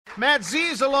Matt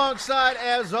Z's alongside,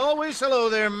 as always. Hello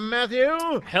there,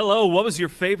 Matthew. Hello. What was your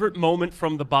favorite moment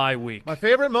from the bye week? My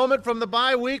favorite moment from the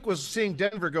bye week was seeing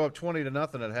Denver go up 20-0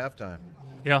 at halftime.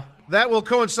 Yeah. That will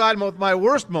coincide with my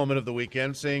worst moment of the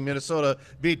weekend, seeing Minnesota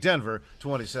beat Denver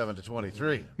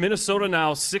 27-23. Minnesota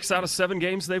now 6 out of 7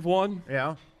 games they've won.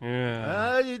 Yeah.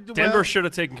 Denver should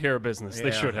have taken care of business. Yeah.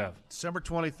 They should have. December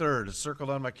 23rd is circled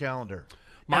on my calendar.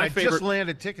 My I favorite. just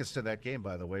landed tickets to that game,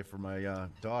 by the way, for my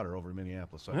daughter over in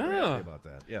Minneapolis. So I'm very happy about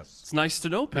that. Yes. It's nice to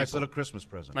know people. Nice little Christmas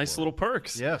present. Nice little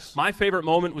perks. Yes. My favorite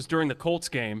moment was during the Colts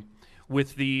game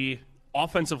with the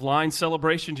offensive line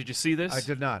celebration. Did you see this? I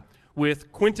did not.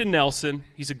 With Quentin Nelson.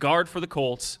 He's a guard for the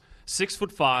Colts,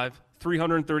 6'5",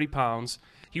 330 pounds.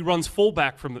 He runs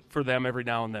fullback for them every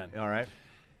now and then. All right.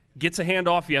 Gets a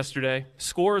handoff yesterday,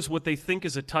 scores what they think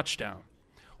is a touchdown.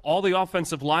 All the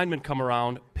offensive linemen come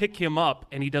around, pick him up,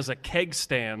 and he does a keg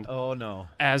stand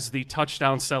as the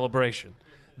touchdown celebration.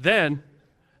 Then,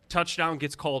 touchdown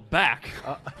gets called back.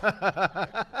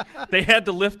 They had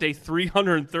to lift a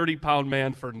 330-pound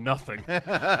man for nothing,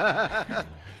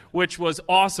 which was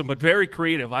awesome, but very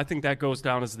creative. I think that goes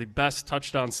down as the best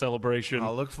touchdown celebration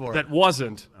I'll look for that it.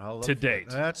 wasn't to date.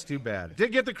 That's too bad.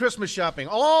 Did get the Christmas shopping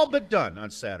all but done on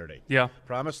Saturday. Yeah.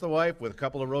 Promised the wife with a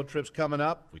couple of road trips coming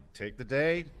up, we'd take the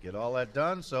day, get all that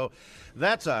done. So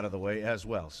that's out of the way as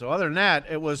well. So other than that,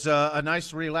 it was a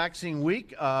nice, relaxing week.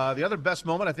 The other best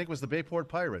moment, I think, was the Bayport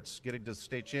Pirates getting to the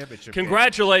state championship game.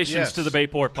 Congratulations to the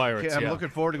Bayport Pirates. I'm looking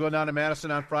forward to going down to Madison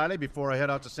on Friday before I head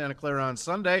out to Santa Clara on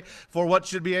Sunday for what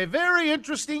should be a very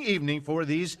interesting evening for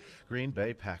these Green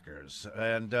Bay Packers.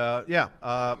 And,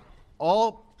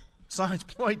 all signs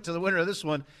point to the winner of this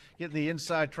one getting the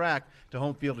inside track to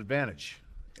home field advantage.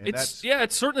 And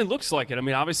it certainly looks like it. I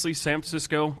mean, obviously, San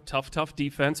Francisco, tough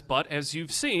defense, but as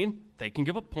you've seen, they can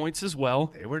give up points as well.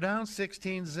 They were down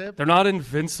 16-zip. They're not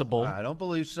invincible. I don't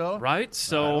believe so. Right?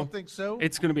 So I don't think so.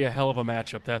 It's going to be a hell of a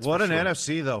matchup, that's What for an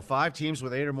sure. NFC, though. 5 teams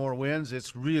with 8 or more wins.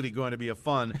 It's really going to be a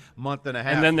fun month and a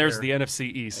half. And then there's the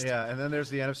NFC East. Yeah, and then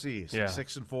there's the NFC East. Yeah.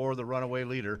 6-4, the runaway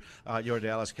leader, your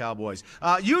Dallas Cowboys.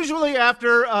 Usually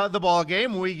after the ball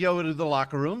game, we go to the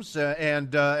locker rooms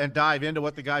and dive into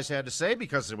what the guys had to say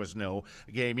because there was no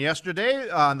game yesterday.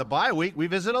 On the bye week, we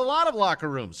visit a lot of locker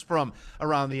rooms from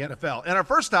around the NFL. And our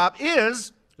first stop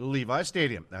is Levi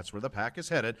Stadium. That's where the Pack is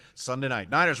headed Sunday night.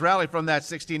 Niners rally from that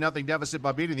 16-0 deficit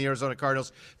by beating the Arizona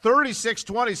Cardinals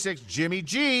 36-26. Jimmy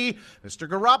G, Mr.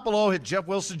 Garoppolo, hit Jeff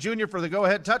Wilson Jr. for the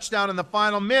go-ahead touchdown in the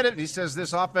final minute. He says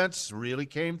this offense really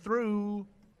came through.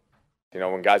 You know,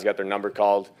 when guys got their number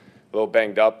called, a little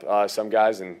banged up, some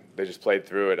guys, and they just played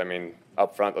through it. I mean,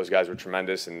 up front, those guys were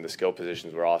tremendous, and the skill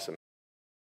positions were awesome.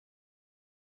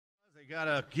 Got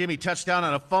a gimme touchdown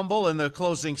on a fumble in the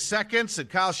closing seconds, and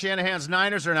Kyle Shanahan's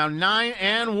Niners are now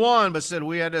 9-1, but said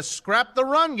we had to scrap the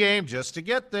run game just to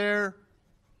get there.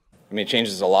 I mean, it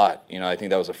changes a lot. You know, I think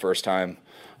that was the first time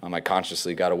I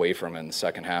consciously got away from it in the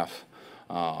second half,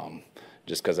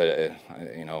 just because it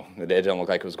didn't look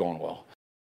like it was going well.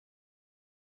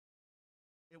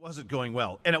 It wasn't going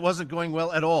well, and it wasn't going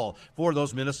well at all for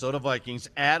those Minnesota Vikings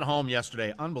at home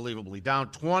yesterday. Unbelievably, down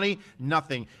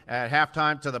 20-0 at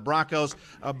halftime to the Broncos,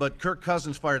 but Kirk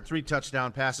Cousins fired 3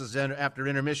 touchdown passes after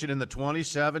intermission in the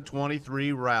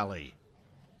 27-23 rally.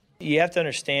 You have to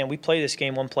understand, we play this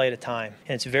game one play at a time,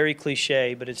 and it's very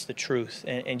cliche, but it's the truth.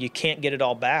 And you can't get it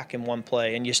all back in one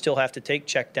play, and you still have to take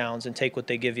checkdowns and take what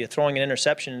they give you. Throwing an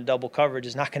interception in double coverage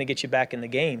is not going to get you back in the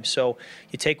game. So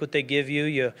you take what they give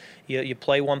you, you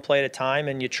play one play at a time,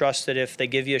 and you trust that if they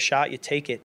give you a shot, you take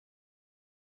it.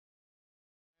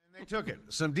 And they took it.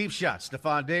 Some deep shots.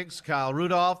 Stephon Diggs, Kyle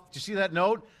Rudolph. Did you see that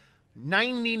note?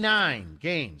 99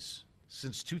 games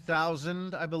since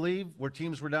 2000, I believe, where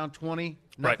teams were down 20-0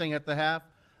 at the half.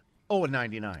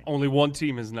 0-99. Only one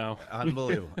team is now.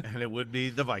 Unbelievable. And it would be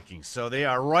the Vikings. So they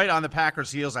are right on the Packers'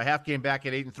 heels. A half game back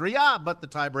at 8-3. But the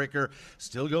tiebreaker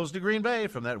still goes to Green Bay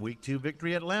from that Week 2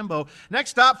 victory at Lambeau.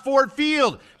 Next stop, Ford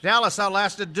Field. Dallas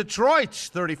outlasted Detroit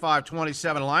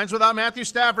 35-27. Lions without Matthew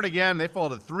Stafford again. They fall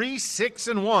to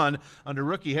 3-6-1 under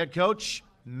rookie head coach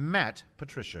Matt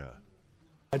Patricia.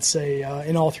 I'd say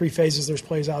in all 3 phases there's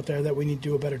plays out there that we need to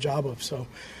do a better job of. So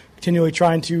continually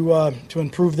trying to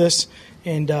improve this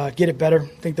and get it better.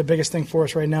 I think the biggest thing for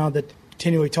us right now that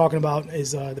continually talking about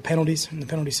is the penalties and the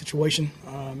penalty situation,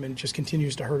 and it just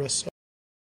continues to hurt us.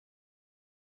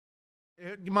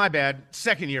 My bad.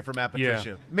 Second year for Matt Patricia.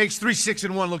 Yeah. Makes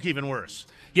 3-6-1 look even worse.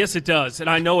 Yes, it does. And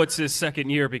I know it's his second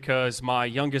year because my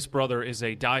youngest brother is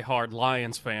a diehard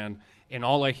Lions fan. And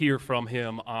all I hear from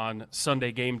him on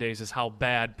Sunday game days is how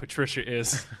bad Patricia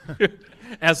is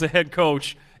as a head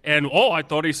coach. And, I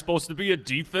thought he's supposed to be a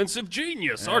defensive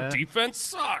genius. Our defense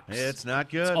sucks. It's not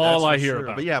good. That's all I hear sure.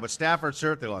 about. But Stafford's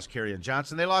hurt. They lost Kerryon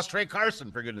Johnson. They lost Trey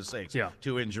Carson, for goodness sakes,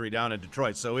 to injury down in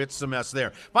Detroit. So it's a mess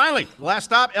there. Finally, last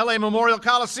stop, L.A. Memorial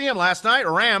Coliseum last night.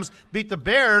 Rams beat the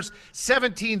Bears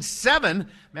 17-7.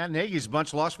 Matt Nagy's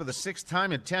bunch lost for the 6th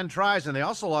time in 10 tries, and they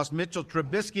also lost Mitchell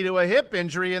Trubisky to a hip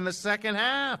injury in the second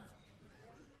half.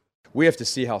 We have to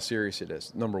see how serious it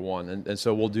is, number one. And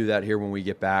so we'll do that here when we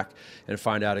get back and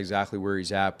find out exactly where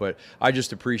he's at. But I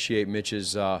just appreciate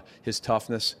Mitch's his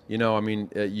toughness.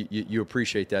 You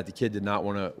appreciate that. The kid did not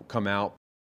want to come out.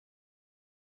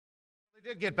 He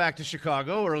did get back to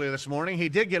Chicago earlier this morning. He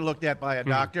did get looked at by a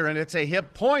doctor, and it's a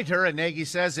hip pointer. And Nagy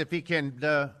says if he can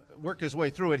work his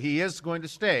way through it, he is going to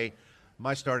stay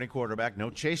my starting quarterback. No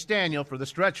Chase Daniel for the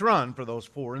stretch run for those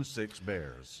 4-6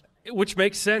 Bears. Which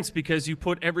makes sense because you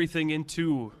put everything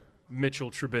into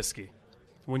Mitchell Trubisky.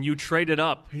 When you traded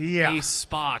up a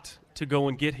spot to go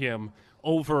and get him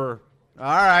over. All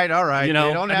right. You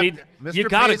know, you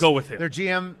got to go with him. Their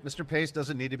GM, Mr. Pace,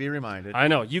 doesn't need to be reminded. I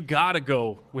know. You got to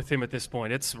go with him at this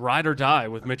point. It's ride or die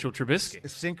with Mitchell Trubisky.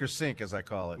 It's sink or sink, as I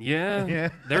call it. Yeah.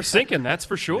 They're sinking, that's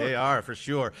for sure. They are, for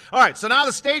sure. All right, so now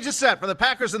the stage is set for the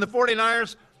Packers and the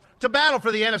 49ers to battle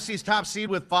for the NFC's top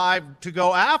seed with 5 to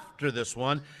go after this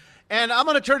one. And I'm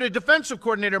going to turn to defensive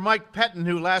coordinator Mike Pettine,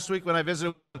 who last week when I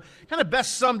visited kind of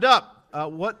best summed up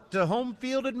what home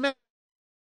field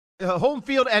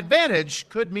advantage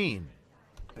could mean.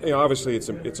 Obviously it's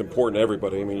important to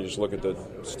everybody. I mean, you just look at the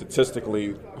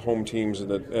statistically home teams in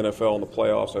the NFL and the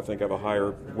playoffs. I think have a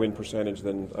higher win percentage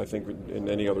than I think in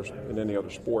any other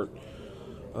sport.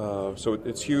 So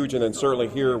it's huge, and then certainly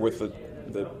here with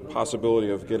the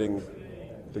possibility of getting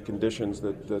the conditions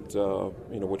that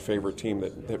would favor a team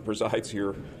that resides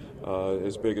here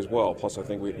is big as well. Plus, I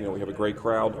think we have a great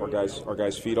crowd. Our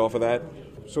guys feed off of that,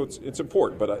 so it's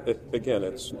important. But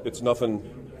it's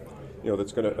nothing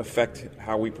that's going to affect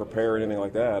how we prepare or anything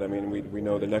like that. I mean, we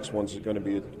know the next one's going to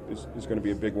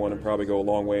be a big one and probably go a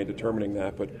long way in determining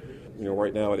that. But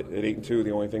right now at 8-2,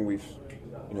 the only thing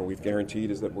we've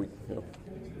guaranteed is that we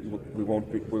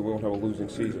won't have a losing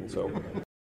season. So.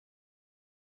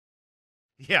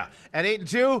 Yeah, at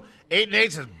 8-2,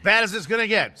 8-8's as bad as it's going to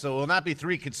get. So it will not be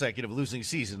 3 consecutive losing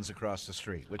seasons across the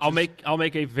street. I'll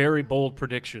make a very bold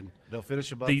prediction. They'll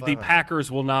finish above the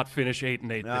Packers will not finish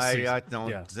 8-8 this season. I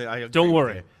don't. Don't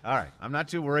worry. All right, I'm not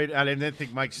too worried. I didn't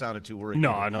think Mike sounded too worried.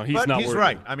 No, he's not worried. He's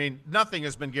right. I mean, nothing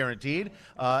has been guaranteed.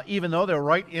 Even though they're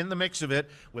right in the mix of it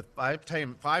with 5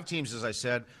 teams, as I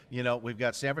said. We've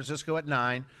got San Francisco at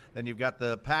 9. Then you've got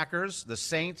the Packers, the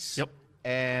Saints,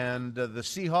 and the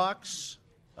Seahawks.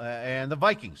 And the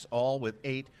Vikings, all with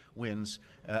 8 wins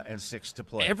and 6 to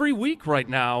play. Every week right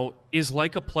now is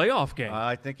like a playoff game.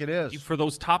 I think it is. For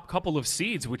those top couple of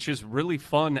seeds, which is really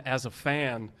fun as a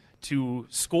fan to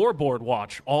scoreboard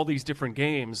watch all these different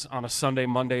games on a Sunday,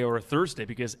 Monday, or a Thursday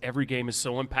because every game is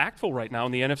so impactful right now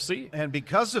in the NFC. And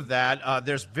because of that,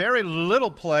 there's very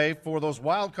little play for those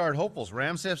wild card hopefuls.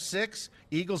 Rams have 6.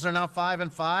 Eagles are now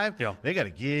 5-5. Yeah. They got to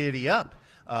giddy up.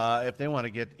 If they want to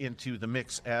get into the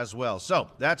mix as well. So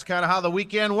that's kind of how the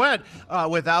weekend went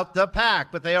without the Pack.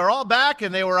 But they are all back,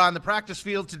 and they were on the practice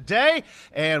field today.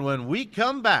 And when we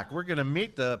come back, we're going to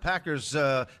meet the Packers'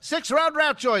 6th-round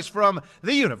draft choice from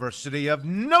the University of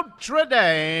Notre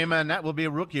Dame. And that will be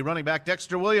rookie running back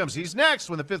Dexter Williams. He's next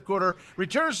when the 5th quarter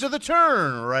returns to the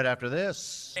turn right after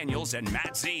this. Daniels and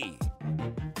Matt Z.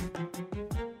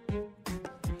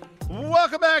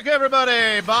 Welcome back,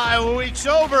 everybody. Bye week's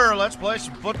over. Let's play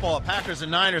some football. Packers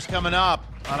and Niners coming up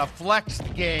on a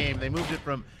flexed game. They moved it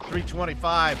from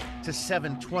 3:25 to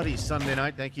 7:20 Sunday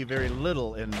night. Thank you very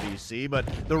little, NBC, but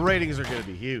the ratings are going to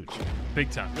be huge. Big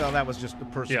time. Well, that was just a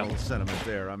personal sentiment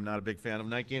there. I'm not a big fan of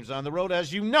night games on the road,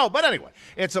 as you know. But anyway,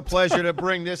 it's a pleasure to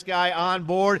bring this guy on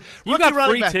board. You got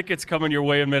free tickets coming your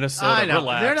way in Minnesota. I know.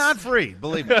 Relax. They're not free.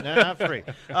 Believe me, they're not free.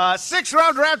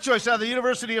 6th-round draft choice out of the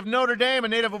University of Notre Dame, a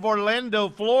native of Orlando,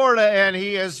 Florida, and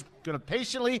he is going to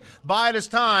patiently bide his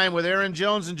time with Aaron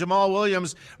Jones and Jamal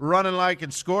Williams running like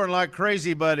and scoring like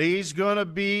crazy, but he's going to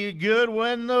be good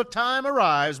when the time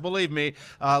arrives, believe me.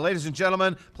 Ladies and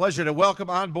gentlemen, pleasure to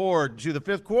welcome on board to the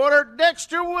 5th quarter,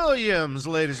 Dexter Williams,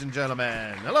 ladies and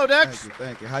gentlemen. Hello, Dex.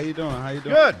 Thank you. How you doing?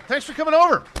 Good. Thanks for coming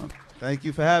over. Thank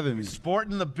you for having me.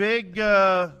 Sporting the big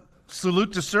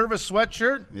salute to service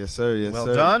sweatshirt. Yes, sir. Yes, well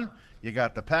sir. done. You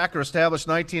got the Packer established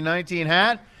 1919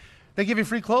 hat. They give you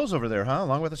free clothes over there, huh?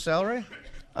 Along with the salary?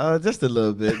 Just a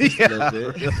little bit. A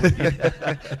little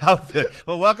bit. Outfit.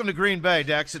 Well, welcome to Green Bay,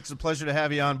 Dex. It's a pleasure to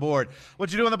have you on board.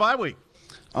 What'd you do in the bye week?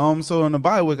 So in the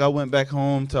bye week, I went back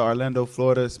home to Orlando,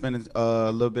 Florida, spending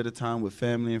a little bit of time with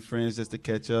family and friends just to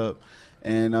catch up,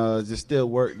 and just still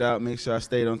worked out, make sure I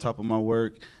stayed on top of my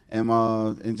work, and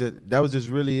just, that was just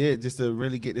really it, just to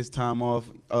really get this time off,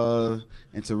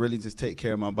 and to really just take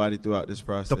care of my body throughout this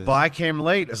process. The bye came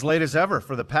late as ever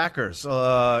for the Packers.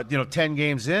 10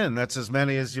 games in, that's as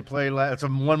many as you played. It's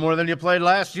one more than you played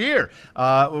last year.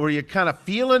 Were you kind of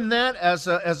feeling that as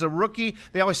a rookie?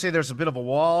 They always say there's a bit of a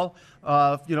wall,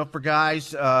 for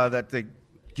guys that they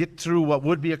get through what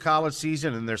would be a college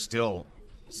season, and there's still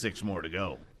 6 more to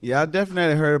go. Yeah, I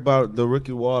definitely heard about the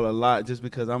rookie wall a lot just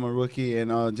because I'm a rookie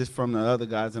and just from the other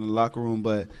guys in the locker room.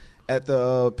 But at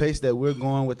the pace that we're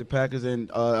going with the Packers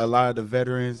and a lot of the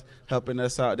veterans helping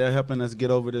us out, they're helping us get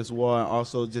over this wall, and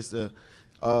also just to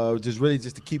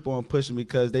keep on pushing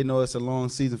because they know it's a long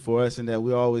season for us and that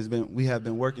we have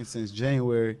been working since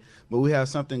January, but we have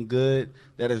something good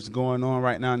that is going on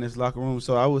right now in this locker room.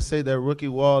 So I would say that rookie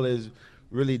wall is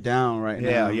really down right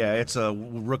now. Yeah, it's a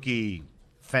rookie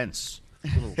fence.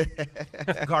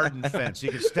 Little garden fence. You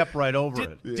can step right over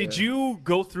it. Yeah. Did you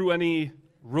go through any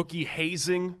rookie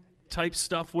hazing type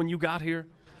stuff when you got here?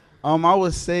 I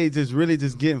would say just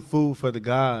getting food for the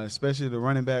guys, especially the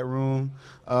running back room.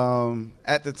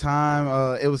 At the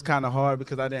time, it was kind of hard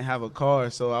because I didn't have a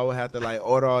car, so I would have to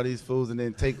order all these foods and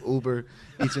then take Uber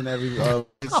each and every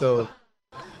so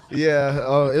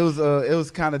yeah, it was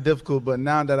kind of difficult. But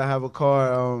now that I have a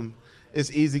car, it's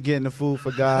easy getting the food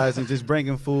for guys and just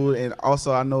bringing food. And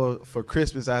also, I know for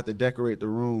Christmas I have to decorate the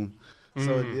room.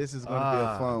 So this is going to be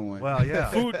a fun one. Well,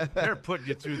 yeah. They're putting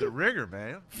you through the ringer,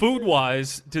 man.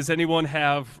 Food-wise, does anyone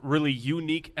have really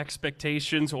unique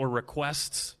expectations or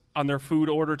requests on their food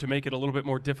order to make it a little bit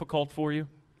more difficult for you?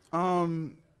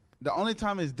 The only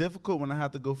time it's difficult when I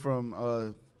have to go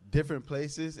from different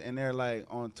places and they're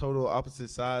on total opposite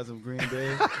sides of Green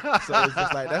Bay. So it's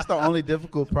just that's the only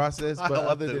difficult process. But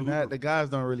other than that, the guys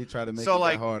don't really try to make it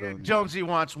that hard on me. Jonesy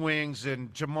wants wings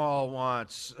and Jamal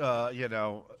wants,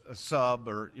 a sub,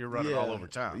 or you're running all over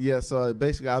town. Yeah, so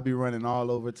basically I'll be running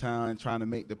all over town trying to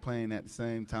make the plane at the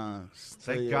same time.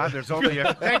 Thank God there's only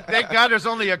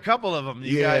a couple of them.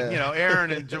 You got,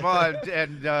 Aaron and Jamal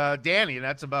and Danny, and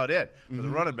that's about it for the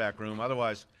running back room.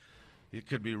 Otherwise, it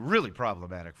could be really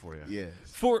problematic for you. Yes.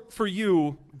 For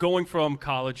you, going from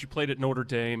college, you played at Notre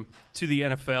Dame, to the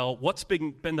NFL, what's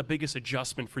been the biggest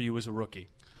adjustment for you as a rookie?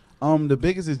 The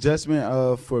biggest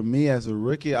adjustment for me as a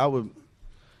rookie, I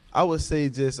would say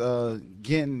just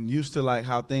getting used to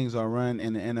how things are run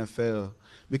in the NFL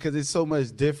because it's so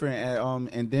much different.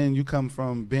 And then you come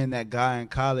from being that guy in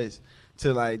college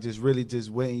to just really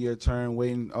just waiting your turn,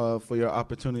 waiting for your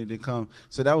opportunity to come.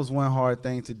 So that was one hard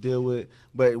thing to deal with.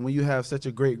 But when you have such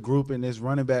a great group in this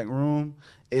running back room,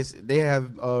 they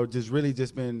have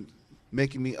just been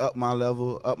making me up my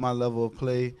level of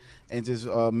play, and just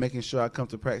making sure I come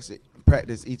to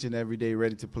practice each and every day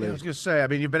ready to play. Yeah, I was going to say,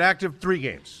 you've been active 3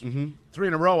 games, 3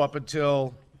 in a row up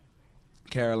until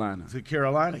Carolina. The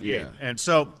Carolina game. Yeah. And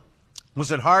so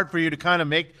was it hard for you to kind of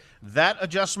make that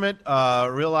adjustment,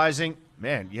 realizing,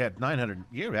 man, you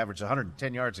averaged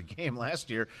 110 yards a game last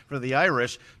year for the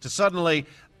Irish, to suddenly,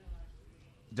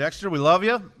 Dexter, we love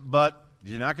you, but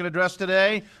you're not going to dress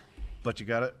today, but you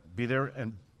got to be there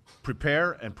and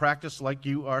prepare and practice like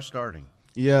you are starting.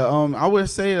 Yeah, I would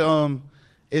say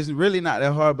it's really not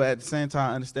that hard, but at the same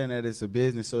time, I understand that it's a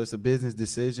business, so it's a business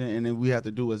decision, and then we have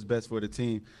to do what's best for the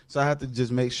team. So I have to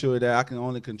just make sure that I can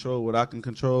only control what I can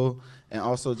control, and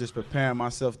also just preparing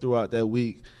myself throughout that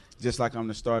week, just like I'm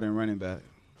the starting running back.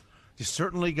 You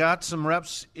certainly got some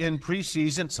reps in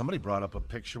preseason. Somebody brought up a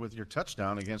picture with your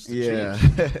touchdown against the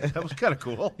Chiefs. That was kind of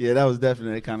cool. Yeah, that was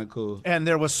definitely kind of cool. And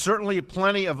there was certainly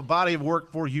plenty of a body of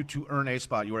work for you to earn a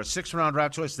spot. You were a 6th-round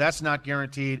draft choice. That's not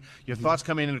guaranteed. Your thoughts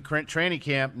coming into training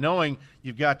camp, knowing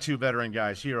you've got 2 veteran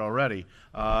guys here already,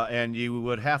 and you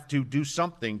would have to do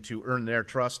something to earn their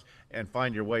trust and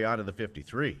find your way onto the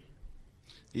 53.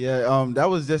 Yeah, that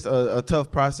was just a tough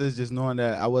process, just knowing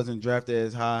that I wasn't drafted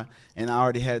as high, and I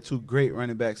already had 2 great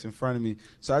running backs in front of me.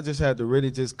 So I just had to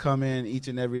really just come in each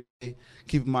and every day,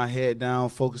 keeping my head down,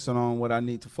 focusing on what I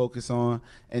need to focus on,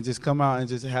 and just come out and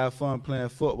just have fun playing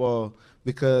football.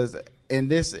 Because at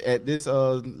this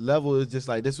level, it's just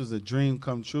this was a dream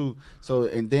come true. So,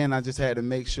 and then I just had to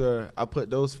make sure I put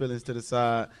those feelings to the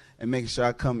side and make sure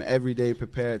I come every day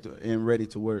prepared and ready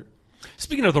to work.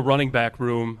 Speaking of the running back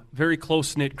room, very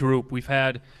close-knit group. We've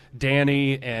had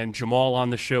Danny and Jamal on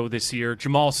the show this year.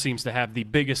 Jamal seems to have the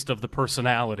biggest of the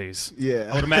personalities. Yeah.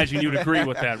 I would imagine you'd agree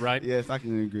with that, right? Yes, I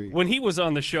can agree. When he was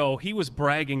on the show, he was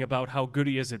bragging about how good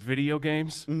he is at video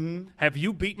games. Mm-hmm. Have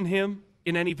you beaten him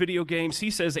in any video games? He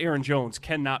says Aaron Jones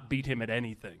cannot beat him at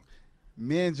anything.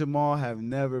 Me and Jamal have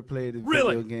never played a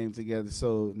video game together.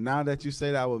 So now that you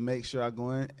say that, I will make sure I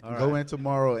go in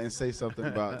tomorrow and say something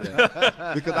about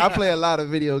that. Because I play a lot of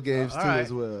video games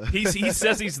as well. He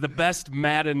says he's the best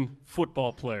Madden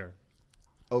football player.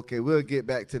 Okay, we'll get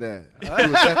back to that. We'll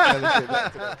definitely get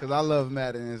back to that because I love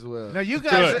Madden as well. Now you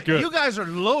guys are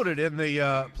loaded in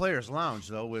the players' lounge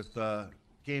though with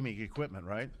gaming equipment,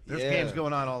 right? There's games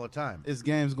going on all the time. It's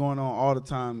games going on all the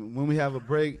time. When we have a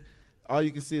break, all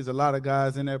you can see is a lot of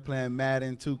guys in there playing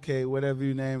Madden, 2K, whatever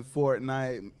you name,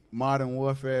 Fortnite, Modern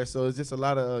Warfare. So it's just a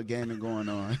lot of gaming going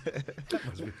on.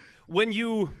 When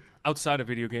you, outside of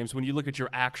video games, when you look at your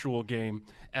actual game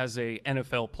as a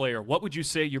NFL player, what would you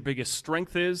say your biggest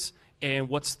strength is, and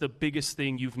what's the biggest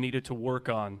thing you've needed to work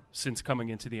on since coming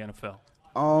into the NFL?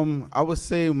 I would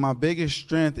say my biggest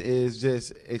strength is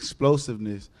just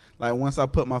explosiveness. Like once I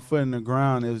put my foot in the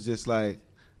ground, it was just like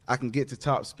I can get to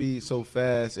top speed so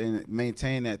fast and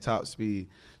maintain that top speed.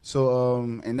 So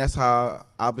and that's how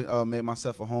I made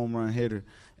myself a home run hitter.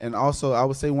 And also I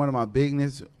would say one of my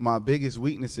biggest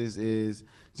weaknesses is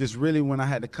just really when I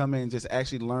had to come in and just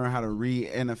actually learn how to read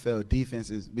NFL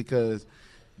defenses, because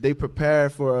they prepare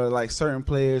for like certain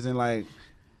players, and like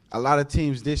a lot of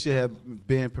teams this year have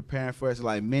been preparing for us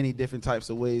like many different types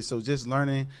of ways. So just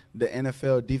learning the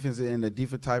NFL defenses and the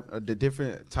different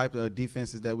type of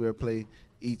defenses that we'll play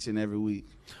each and every week.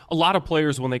 A lot of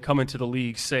players when they come into the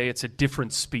league say it's a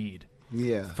different speed.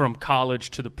 Yeah. From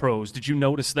college to the pros. Did you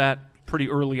notice that pretty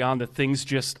early on, that things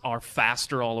just are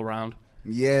faster all around?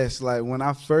 Yes, like when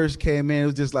I first came in, it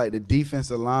was just like the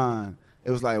defensive line. It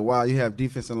was like, wow, you have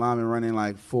defensive linemen running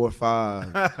like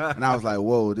 4.5. And I was like,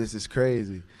 whoa, this is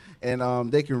crazy.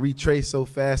 And they can retrace so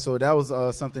fast. So that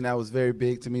was something that was very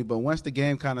big to me. But once the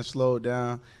game kind of slowed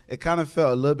down, it kind of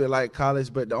felt a little bit like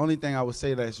college. But the only thing I would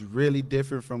say that's really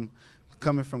different from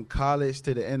coming from college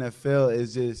to the NFL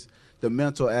is just the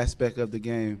mental aspect of the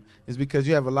game. It's because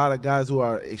you have a lot of guys who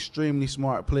are extremely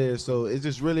smart players. So it's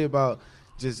just really about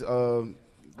just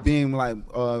being like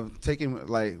taking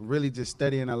like really just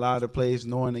studying a lot of the plays,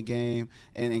 knowing the game,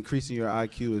 and increasing your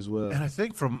IQ as well. And I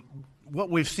think from what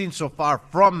we've seen so far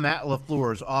from Matt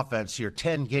LaFleur's offense here,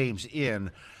 10 games in,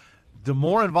 the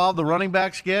more involved the running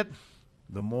backs get,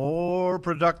 the more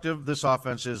productive this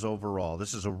offense is overall.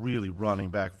 This is a really running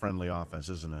back friendly offense,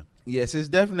 isn't it? Yes, it's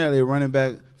definitely a running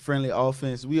back friendly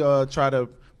offense. We try to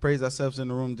praise ourselves in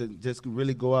the room to just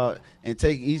really go out and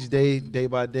take each day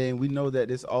by day, and we know that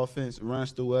this offense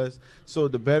runs through us. So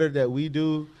the better that we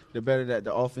do, the better that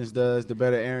the offense does, the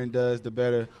better Aaron does, the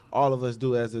better all of us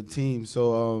do as a team.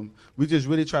 So we just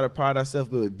really try to pride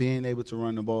ourselves with being able to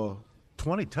run the ball.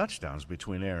 20 touchdowns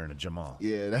between Aaron and Jamal.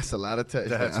 Yeah, that's a lot of touchdowns.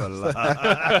 That's a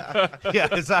lot. Yeah,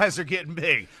 his eyes are getting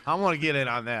big. I want to get in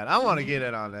on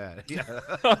that.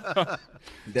 Yeah.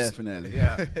 Definitely.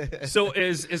 Yeah. So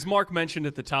as Mark mentioned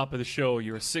at the top of the show,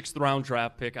 you're a 6th-round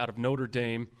draft pick out of Notre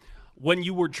Dame. When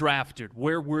you were drafted,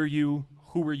 where were you?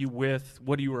 Who were you with?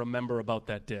 What do you remember about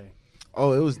that day?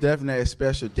 Oh, it was definitely a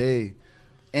special day.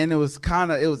 And it was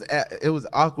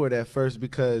awkward at first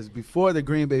because before the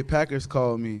Green Bay Packers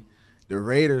called me, the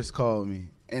Raiders called me,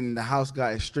 and the house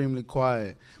got extremely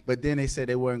quiet. But then they said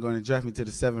they weren't going to draft me to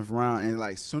the 7th round. And,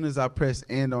 like, as soon as I pressed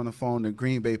end on the phone, the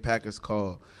Green Bay Packers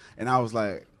called. And I was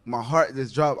like, my heart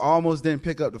just dropped. I almost didn't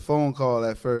pick up the phone call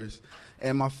at first.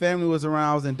 And my family was around.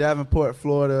 I was in Davenport,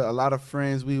 Florida. A lot of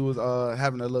friends. We was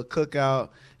having a little cookout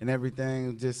and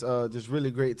everything. Just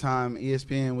really great time.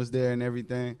 ESPN was there and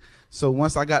everything. So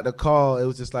once I got the call, it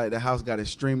was just like the house got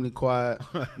extremely quiet.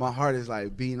 My heart is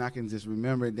like beating. I can just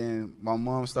remember it. Then my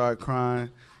mom started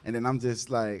crying. And then I'm just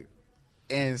like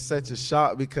in such a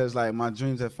shock because like my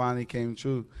dreams had finally came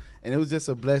true. And it was just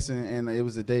a blessing, and it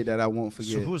was a day that I won't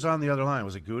forget. So who was on the other line?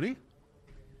 Was it Goody?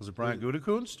 Was it Brian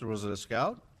Gutekunst, or was it a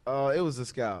scout? It was a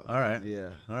scout. All right. Yeah.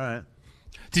 All right.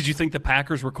 Did you think the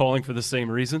Packers were calling for the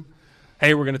same reason?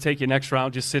 Hey, we're going to take you next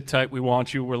round. Just sit tight. We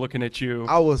want you. We're looking at you.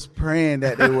 I was praying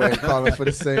that they weren't calling for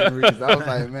the same reason. I was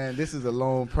like, man, this is a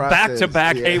long process. Back to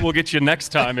back, yeah. Hey, we'll get you next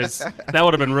time. That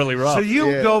would have been really rough. So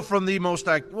you go from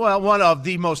one of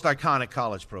the most iconic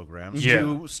college programs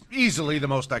to easily the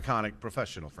most iconic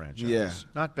professional franchise. Yeah.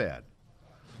 Not bad.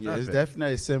 Yeah, it's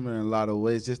definitely similar in a lot of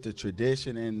ways. Just the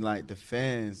tradition and, like, the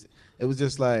fans. It was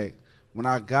just like when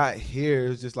I got here, it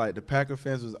was just like the Packer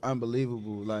fans was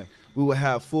unbelievable. Like we would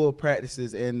have full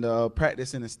practices and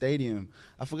practice in the stadium.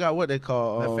 I forgot what they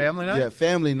call family night. Yeah,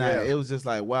 family night. Yeah. It was just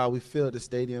like, wow, we filled the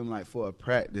stadium like for a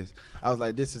practice. I was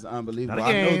like, this is unbelievable. Not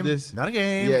a game. I know this. Not a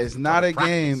game. Yeah, it's not a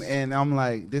game, practice. and I'm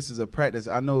like, this is a practice.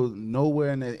 I know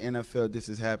nowhere in the NFL this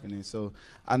is happening, so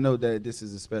I know that this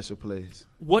is a special place.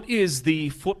 What is the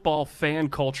football fan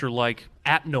culture like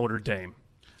at Notre Dame?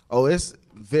 Oh, it's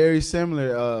very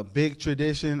similar. Big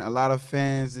tradition, a lot of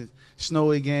fans,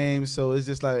 snowy games. So it's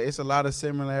just like it's a lot of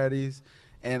similarities.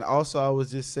 And also, I would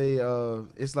just say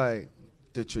it's like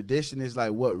the tradition is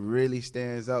like what really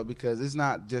stands out, because it's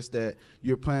not just that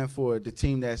you're playing for the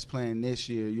team that's playing this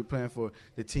year. You're playing for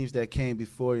the teams that came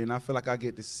before you. And I feel like I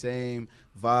get the same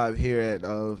vibe here at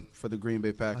for the Green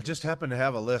Bay Packers. I just happen to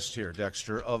have a list here,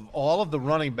 Dexter, of all of the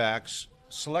running backs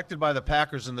selected by the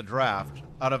Packers in the draft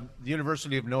out of the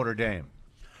University of Notre Dame.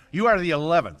 You are the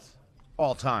 11th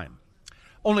all time.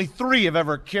 Only 3 have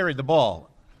ever carried the ball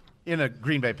in a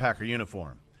Green Bay Packer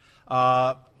uniform.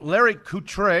 Larry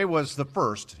Couture was the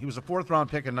first. He was a 4th-round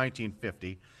pick in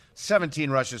 1950. 17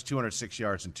 rushes, 206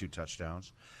 yards, and 2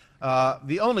 touchdowns.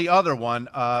 The only other one,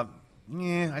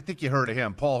 I think you heard of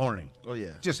him, Paul Hornung. Oh,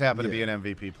 yeah. Just happened to be an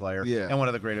MVP player Yeah. and one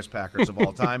of the greatest Packers of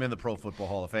all time in the Pro Football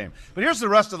Hall of Fame. But here's the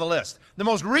rest of the list. The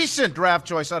most recent draft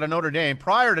choice out of Notre Dame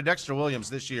prior to Dexter Williams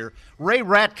this year, Ray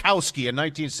Ratkowski in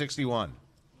 1961.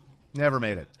 Never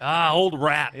made it. Old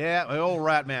Rat. Yeah, old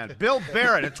Rat man. Bill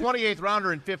Barrett, a 28th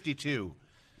rounder in 52.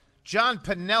 John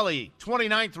Pinelli,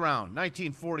 29th round,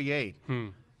 1948.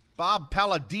 Bob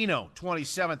Palladino,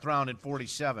 27th round in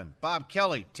 47. Bob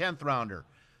Kelly, 10th rounder.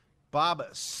 Bob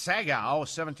Sagow,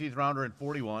 17th rounder in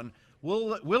 41.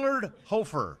 Willard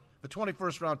Hofer, the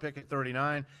 21st round pick at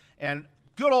 39. And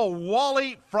good old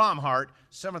Wally Fromhart,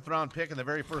 7th round pick in the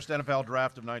very first NFL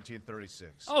draft of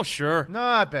 1936. Oh, sure.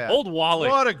 Not bad. Old Wally.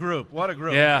 What a group. What a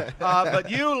group. Yeah.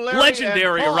 But you, Larry,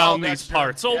 legendary and Paul, around these Dexter.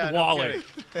 parts. Old Yeah, no Wally.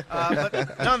 kidding.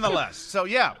 But nonetheless, so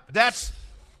yeah, that's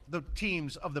the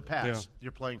teams of the past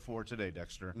you're playing for today,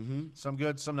 Dexter. Some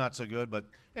good, some not so good, but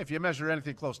if you measure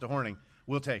anything close to Hornung,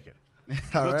 we'll take it.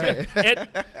 All right.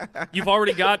 You've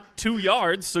already got 2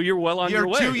 yards, so you're well on your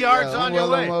way. You're 2 yards on your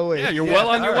way. On my way. Yeah, you're well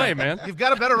on your way, man. You've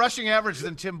got a better rushing average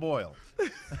than Tim Boyle.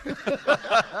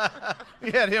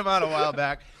 We had him on a while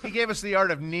back. He gave us the art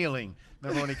of kneeling.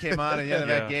 Remember when he came on at the end of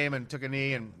that game and took a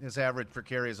knee, and his average per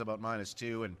carry is about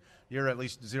 -2, and you're at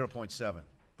least 0.7.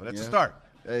 But it's a start.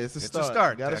 Hey, it's a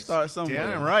Got to Dex. Start somewhere.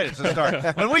 Damn right, it's a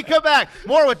start. When we come back,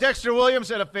 more with Dexter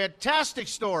Williams and a fantastic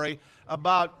story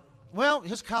about, well,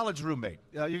 his college roommate.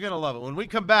 You're going to love it. When we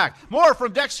come back, more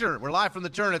from Dexter. We're live from the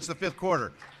Turn. It's the 5th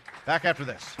quarter. Back after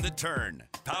this. The Turn,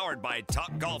 powered by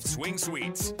Top Golf Swing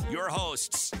Suites. Your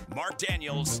hosts, Mark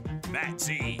Daniels, Matt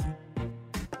Z.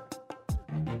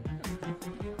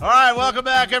 All right, welcome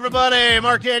back, everybody.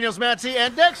 Mark Daniels, Matt Z,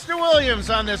 and Dexter Williams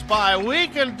on this bye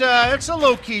week, and it's a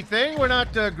low-key thing. We're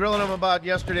not grilling them about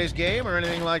yesterday's game or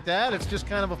anything like that. It's just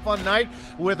kind of a fun night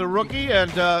with a rookie,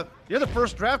 and you're the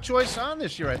first draft choice on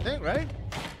this year, I think, right?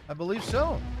 I believe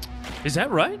so. Is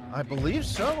that right? I believe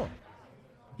so.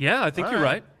 Yeah, I think you're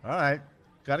right. All right.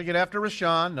 Got to get after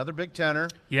Rashawn, another Big Tenor.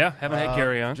 Yeah, haven't had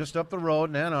Gary on. Just up the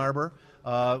road in Ann Arbor.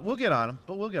 We'll get on him,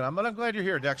 but we'll get on him. But I'm glad you're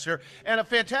here, Dexter. And a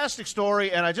fantastic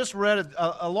story, and I just read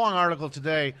a long article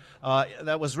today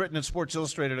that was written in Sports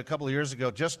Illustrated a couple of years ago,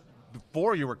 just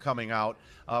before you were coming out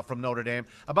from Notre Dame,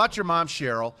 about your mom,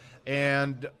 Cheryl,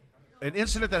 and an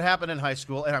incident that happened in high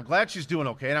school, and I'm glad she's doing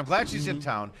okay, and I'm glad she's in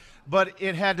town, but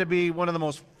it had to be one of the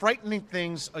most frightening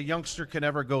things a youngster can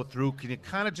ever go through. Can you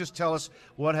kind of just tell us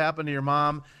what happened to your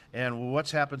mom and what's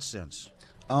happened since?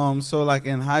 So like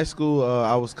in high school,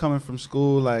 I was coming from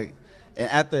school, like, and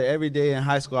after every day in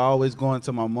high school, I always go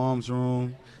into my mom's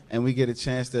room, and we get a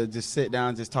chance to just sit down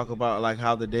and just talk about like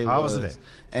how the day was. How was the day?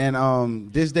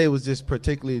 And this day was just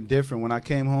particularly different. When I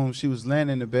came home, she was laying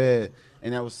in the bed,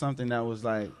 and that was something that was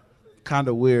like kind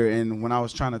of weird. And when I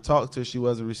was trying to talk to her, she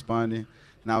wasn't responding,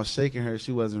 and I was shaking her,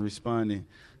 she wasn't responding.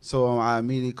 So I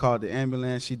immediately called the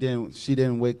ambulance. She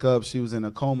didn't wake up. She was in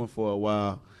a coma for a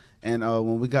while. And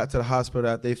when we got to the hospital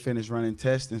after they finished running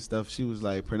tests and stuff, she was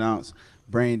like pronounced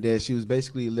brain dead. She was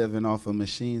basically living off of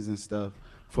machines and stuff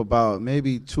for about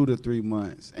maybe 2 to 3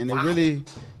 months. And it really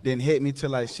didn't hit me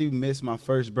till like she missed my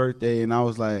first birthday, and I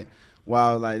was like,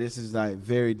 wow, like this is like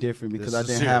very different because I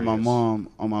didn't have my mom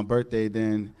on my birthday.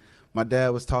 Then my dad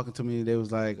was talking to me. They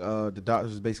was like, the doctor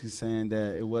was basically saying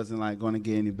that it wasn't like going to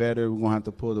get any better. We're going to have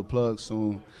to pull the plug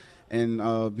soon.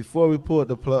 And before we pulled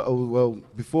the plug,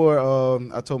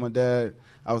 I told my dad,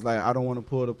 I was like, I don't want to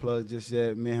pull the plug just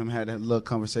yet. Me and him had a little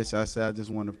conversation. I said, I just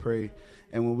want to pray.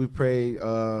 And when we prayed,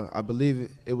 I believe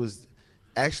it was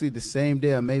actually the same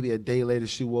day or maybe a day later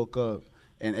she woke up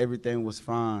and everything was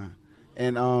fine.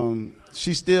 And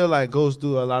she still like goes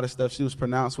through a lot of stuff. She was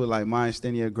pronounced with like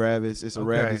myasthenia gravis. It's a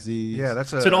rare disease. Yeah,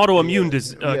 it's an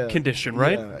autoimmune condition,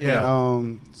 right? Yeah.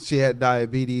 And, she had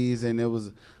diabetes, and it was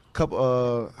a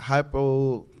couple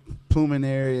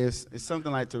hypopulmonary. It's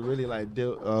something like to really like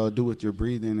do with your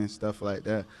breathing and stuff like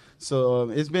that. So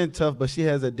it's been tough, but she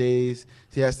has her days.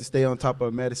 She has to stay on top of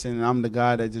her medicine, and I'm the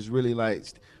guy that just really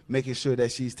likes making sure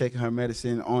that she's taking her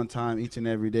medicine on time each and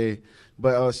every day.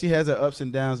 But she has her ups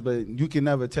and downs, but you can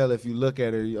never tell if you look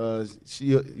at her.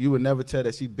 You would never tell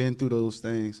that she's been through those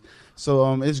things.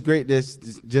 So it's great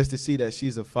just to see that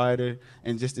she's a fighter,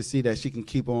 and just to see that she can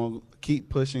keep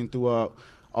pushing throughout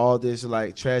all this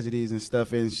like tragedies and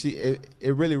stuff. And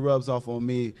it really rubs off on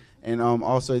me, and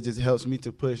also it just helps me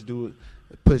to push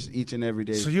each and every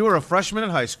day. So you were a freshman in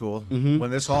high school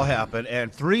when this all happened,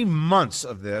 and 3 months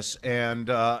of this,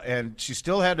 and she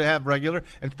still had to have regular,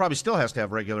 and probably still has to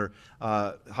have regular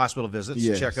hospital visits,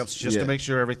 checkups, just to make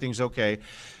sure everything's okay.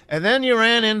 And then you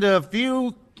ran into a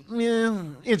few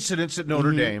incidents at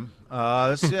Notre Dame.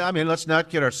 I mean, let's not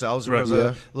kid ourselves. There was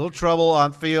a little trouble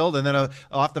on field, and then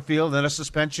off the field, and then a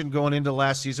suspension going into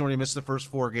last season where you missed the first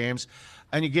 4 games,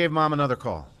 and you gave Mom another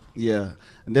call. Yeah,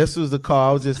 and this was the call.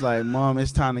 I was just like, Mom,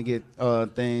 it's time to get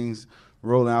things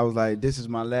rolling. I was like, this is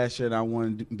my last year, and I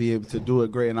want to be able to do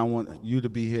it great, and I want you to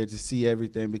be here to see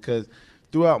everything, because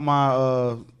throughout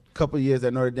my couple of years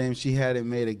at Notre Dame, she hadn't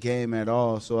made a game at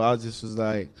all. So I just was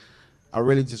like, I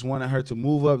really just wanted her to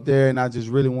move up there, and I just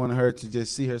really wanted her to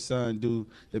just see her son do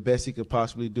the best he could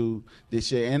possibly do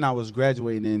this year. And I was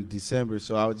graduating in December,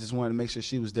 so I just wanted to make sure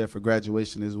she was there for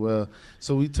graduation as well.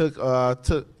 So I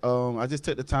just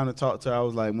took the time to talk to her. I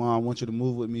was like, Mom, I want you to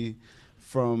move with me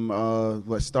from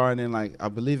starting in, like, I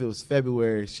believe it was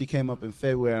February. She came up in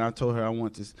February, and I told her I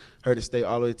want her to stay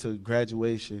all the way to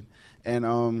graduation.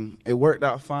 And it worked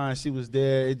out fine. She was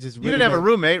there. It just really you didn't have a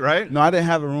roommate, right? No, I didn't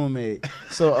have a roommate.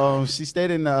 So she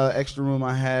stayed in the extra room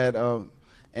I had,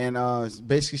 and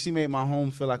basically she made my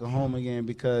home feel like a home again,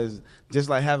 because just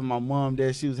like having my mom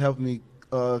there, she was helping me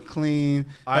clean.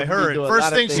 I heard.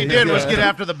 First thing she did was get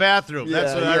after the bathroom.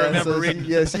 That's what I remember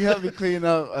reading. She helped me clean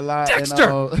up a lot. Dexter,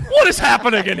 and, what is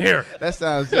happening in here? That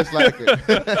sounds just like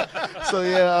her.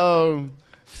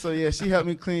 So she helped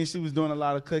me clean. She was doing a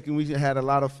lot of cooking. We had a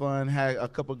lot of fun. Had a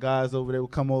couple guys over there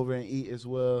would come over and eat as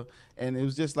well. And it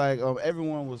was just like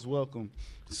everyone was welcome.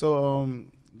 So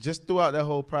just throughout that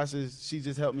whole process, she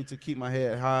just helped me to keep my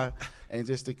head high and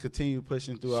just to continue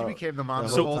pushing throughout. She became the mom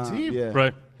of the whole team. Yeah.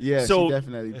 Right. Yeah, so she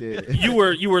definitely did. you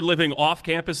were living off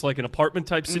campus, like an apartment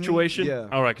type situation? Yeah.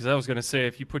 All right, because I was going to say,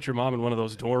 if you put your mom in one of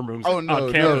those dorm rooms on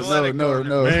campus. No.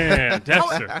 Man,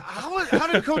 Dexter. How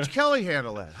did Coach Kelly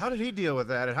handle that? How did he deal with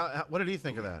that? And what did he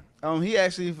think of that? He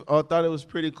actually thought it was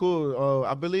pretty cool.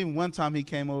 I believe one time he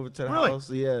came over to the house.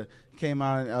 Yeah. Came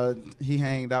out and he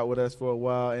hanged out with us for a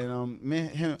while, and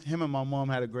him and my mom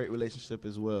had a great relationship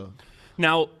as well.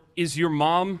 Now, is your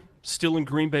mom still in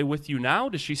Green Bay with you now?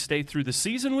 Does she stay through the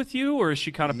season with you, or is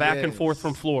she kind of back and forth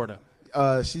from Florida?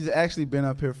 She's actually been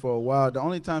up here for a while. The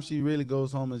only time she really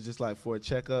goes home is just like for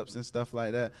checkups and stuff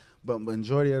like that, but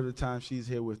majority of the time she's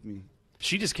here with me.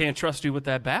 She just can't trust you with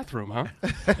that bathroom, huh?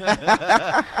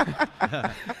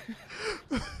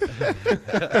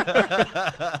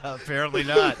 Apparently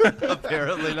not.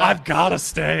 Apparently not. I've got to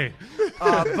stay.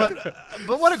 But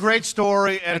what a great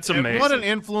story, and it's amazing. And what an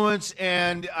influence.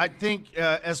 And I think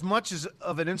as much as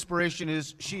of an inspiration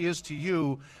as she is to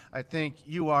you, I think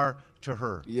you are to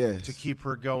her. Yes. To keep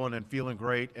her going and feeling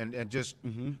great, and just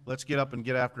let's get up and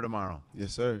get after tomorrow.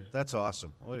 Yes, sir. That's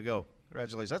awesome. Way to go.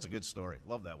 Congratulations. That's a good story.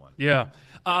 Love that one. Yeah.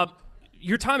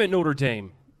 Your time at Notre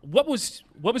Dame, what was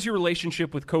your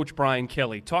relationship with Coach Brian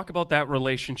Kelly? Talk about that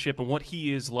relationship and what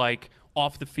he is like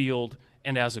off the field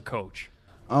and as a coach.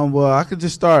 Well, I could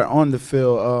just start on the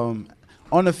field.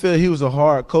 On the field, he was a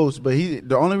hard coach, but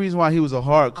the only reason why he was a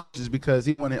hard coach is because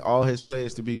he wanted all his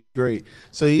players to be great.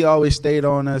 So he always stayed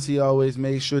on us. He always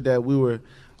made sure that we were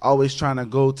always trying to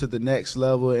go to the next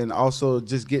level and also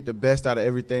just get the best out of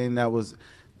everything that was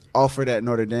offered at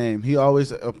Notre Dame. He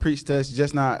always preached to us,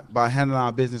 just not by handling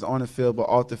our business on the field, but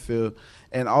off the field.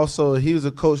 And also, he was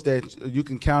a coach that you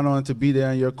can count on to be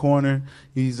there in your corner.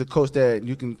 He's a coach that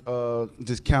you can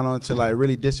just count on to like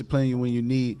really discipline you when you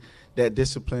need that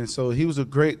discipline. So he was a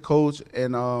great coach,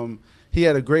 and he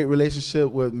had a great relationship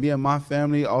with me and my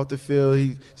family off the field.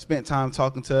 He spent time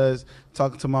talking to us,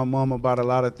 talking to my mom about a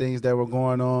lot of things that were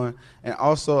going on. And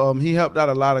also, he helped out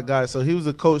a lot of guys. So he was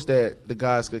a coach that the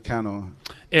guys could count on.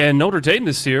 And Notre Dame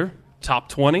this year, top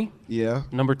 20. Yeah.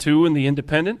 Number 2 in the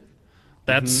Independent.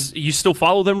 That's you still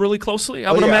follow them really closely,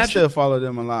 I would I imagine? still follow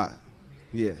them a lot.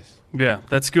 Yes. Yeah,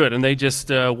 that's good. And they just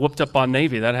whooped up on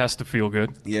Navy. That has to feel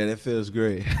good. Yeah, that feels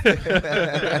great.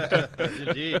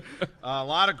 Indeed. A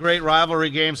lot of great rivalry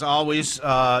games always,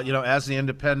 as the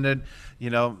independent, the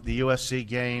USC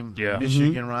game,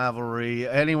 Michigan rivalry.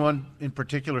 Anyone in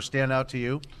particular stand out to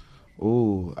you?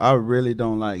 Ooh, I really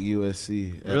don't like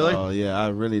USC at Really? all. Yeah, I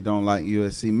really don't like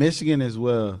USC. Michigan as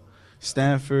well.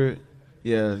 Stanford,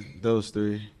 yeah, those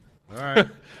three. All right.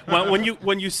 Well,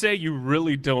 when you say you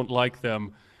really don't like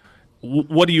them,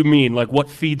 what do you mean? Like, what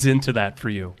feeds into that for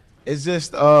you? It's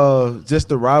just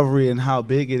the rivalry and how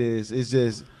big it is. It's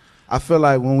just I feel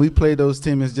like when we play those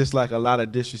teams, it's just like a lot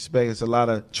of disrespect. It's a lot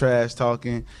of trash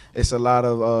talking. It's a lot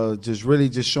of just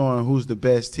showing who's the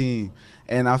best team.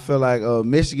 And I feel like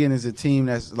Michigan is a team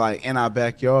that's like in our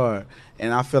backyard.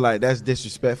 And I feel like that's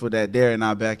disrespectful that they're in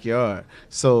our backyard.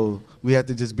 So we have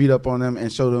to just beat up on them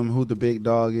and show them who the big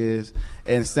dog is.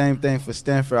 And same thing for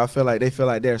Stanford. I feel like they feel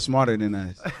like they're smarter than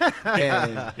us.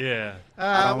 And yeah.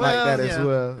 I don't like that as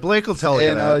well. Blake will tell you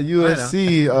and that.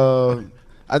 USC,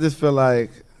 I just feel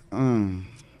like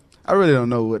I really don't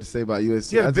know what to say about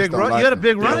USC. You had a big run. You had a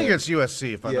big run Yeah. against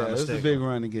USC, if I'm not Yeah, it was mistaken. a big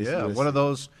run against Yeah, USC. one of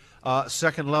those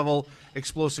second-level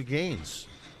explosive gains.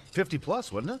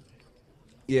 50-plus, wasn't it?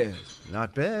 Yeah.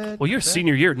 Not bad. Well, your Not bad.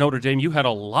 senior year at Notre Dame, you had a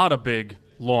lot of big,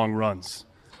 long runs.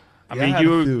 I Yeah, I mean, had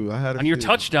a few. I had a on your few.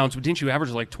 touchdowns, didn't you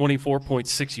average like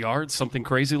 24.6 yards, something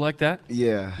crazy like that?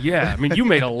 Yeah. Yeah, I mean, you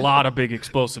made a lot of big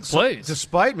explosive plays.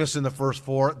 Despite missing the first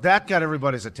four, that got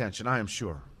everybody's attention, I am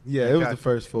sure. Yeah, it was the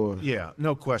first four. Yeah,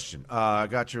 no question.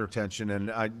 Got your attention, and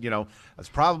that's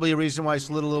probably a reason why it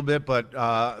slid a little bit. But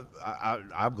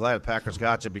I'm glad the Packers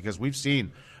got you because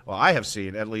I have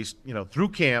seen at least through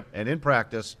camp and in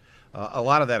practice a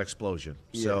lot of that explosion.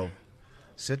 Yeah. So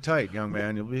sit tight, young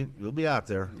man. You'll be out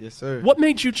there. Yes, sir. What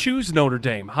made you choose Notre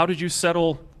Dame? How did you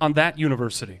settle on that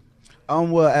university?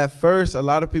 Well, at first, a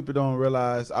lot of people don't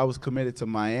realize I was committed to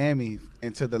Miami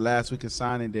until the last week of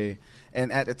signing day.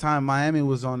 And at the time, Miami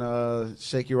was on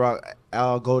shaky rock.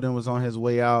 Al Golden was on his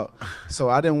way out. So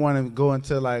I didn't want to go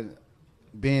into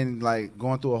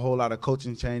going through a whole lot of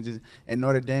coaching changes. And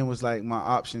Notre Dame was like my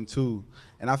option too.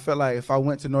 And I felt like if I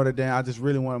went to Notre Dame, I just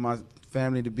really wanted my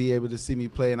family to be able to see me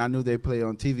play. And I knew they play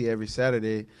on TV every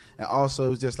Saturday. And also it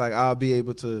was just like I'll be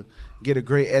able to get a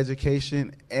great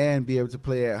education and be able to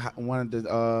play at one of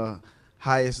the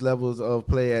highest levels of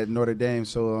play at Notre Dame.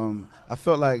 So I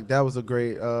felt like that was a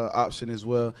great option as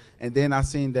well. And then I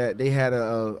seen that they had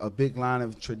a big line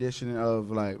of tradition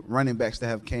of like running backs that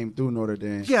have came through Notre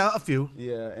Dame. Yeah, a few.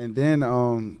 Yeah, and then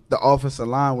the offensive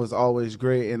line was always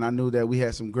great, and I knew that we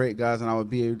had some great guys, and I would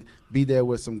be there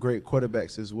with some great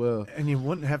quarterbacks as well. And you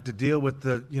wouldn't have to deal with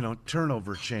the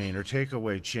turnover chain or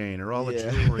takeaway chain or all the Yeah.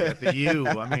 jewelry at the U.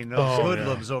 I mean, those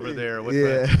hoodlums over there with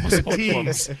Yeah. the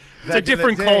teams. It's a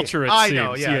different culture, it I seems.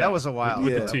 know, yeah, that was a while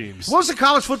with ago. the teams. What was the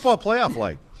college football playoff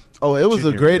like? Oh, it was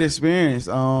a Junior. great experience.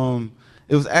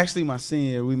 It was actually my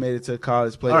senior year. We made it to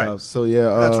college playoffs. right. So yeah,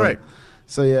 That's right.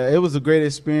 So yeah, it was a great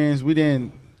experience. We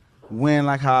didn't win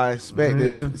like how I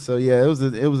expected. So yeah, it was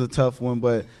a tough one,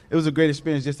 but it was a great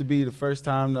experience just to be the first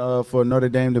time for Notre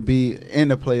Dame to be in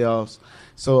the playoffs.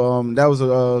 So that was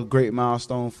a great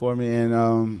milestone for me,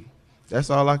 and that's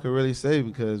all I could really say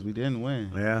because we didn't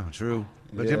win. Yeah, true.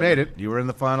 But Yeah. you made it. You were in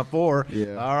the Final Four.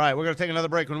 Yeah. All right, we're going to take another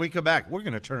break. When we come back, we're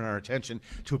going to turn our attention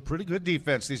to a pretty good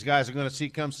defense these guys are going to see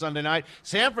come Sunday night.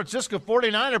 San Francisco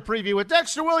 49er preview with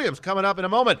Dexter Williams coming up in a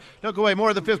moment. Don't go away. More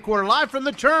of the fifth quarter live from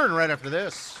the Turn right after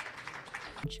this.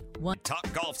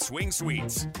 Top Golf Swing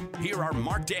Suites. Here are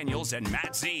Mark Daniels and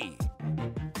Matt Z.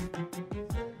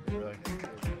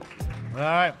 All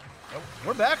right.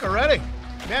 We're back already.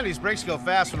 Man, these breaks go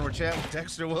fast when we're chatting with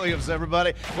Dexter Williams,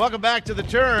 everybody. Welcome back to The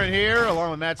Turn here. Along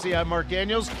with Matt C, I'm Mark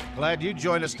Daniels. Glad you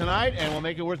joined us tonight, and we'll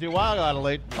make it worth your while. A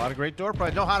lot of great door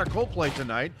prize. No hot or cold play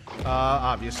tonight,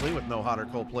 obviously, with no hot or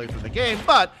cold play for the game.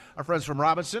 But our friends from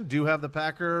Robinson do have the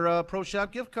Packer Pro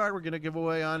Shop gift card we're going to give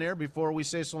away on air before we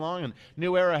say so long. And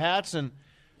New Era hats. And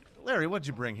Larry, what'd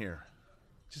you bring here?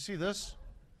 Did you see this?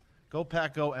 Go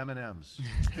Pack Go M&Ms.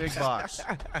 Big box.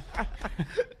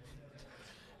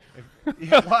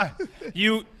 Why?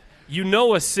 You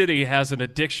know a city has an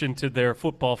addiction to their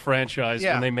football franchise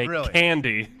Yeah, when they make really.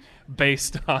 candy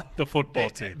based on the football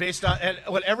team. Based on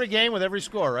every game with every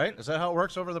score, right? Is that how it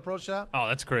works over the Pro Shop? Oh,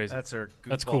 that's crazy. That's our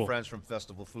That's goofball cool. friends from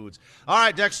Festival Foods. All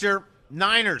right, Dexter,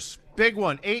 Niners, big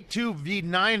one, 8-2 v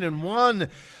 9-1.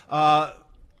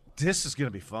 This is going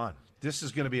to be fun. This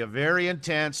is going to be a very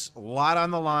intense, a lot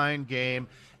on the line game.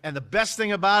 And the best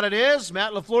thing about it is,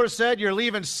 Matt LaFleur said you're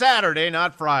leaving Saturday,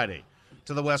 not Friday,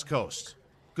 to the West Coast.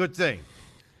 Good thing.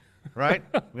 right?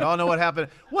 We all know what happened.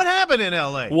 What happened in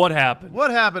L.A.? What happened?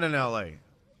 What happened in L.A.?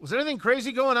 Was anything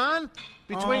crazy going on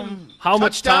between how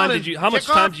much time did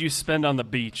you spend on the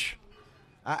beach?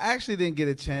 I actually didn't get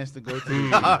a chance to go to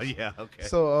the Oh, yeah, okay.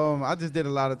 So I just did a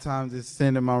lot of time just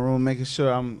sitting in my room, making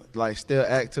sure I'm like still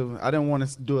active. I didn't want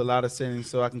to do a lot of sitting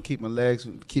so I can keep my legs,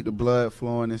 keep the blood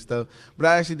flowing and stuff. But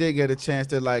I actually did get a chance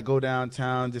to like go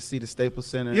downtown, just see the Staples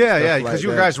Center. Yeah, because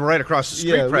you guys were right across the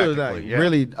street practically.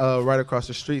 Really right across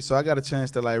the street. So I got a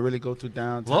chance to like really go to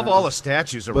downtown. Love all the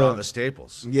statues around the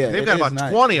Staples. Yeah, they've got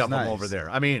about 20 of them over there.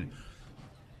 I mean,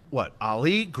 what?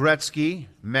 Ali, Gretzky,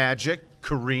 Magic,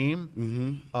 Kareem,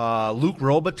 Luke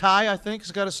Robitaille, I think,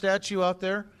 has got a statue out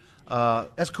there.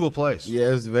 That's a cool place.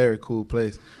 Yeah, it's a very cool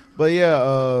place. But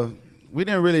yeah, we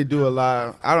didn't really do a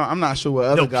lot. I'm not sure what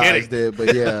other guys did,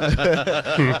 but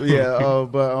yeah,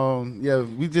 yeah,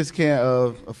 we just can't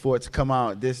afford to come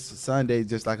out this Sunday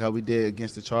just like how we did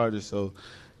against the Chargers. So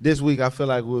this week, I feel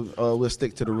like we'll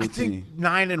stick to the routine.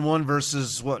 I think 9-1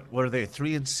 versus what are they?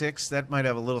 3-6. That might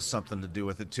have a little something to do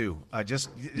with it too. A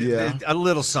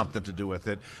little something to do with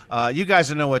it. You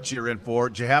guys know what you're in for.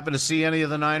 Did you happen to see any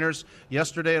of the Niners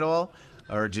yesterday at all,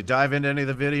 or did you dive into any of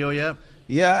the video yet?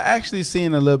 Yeah, I actually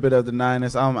seen a little bit of the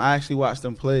Niners. I actually watched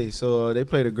them play, so they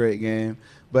played a great game.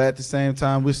 But at the same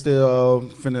time, we're still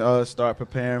finna start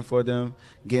preparing for them,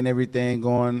 getting everything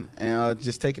going, and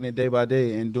just taking it day by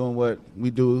day and doing what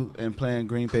we do and playing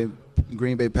Green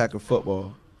Bay Packer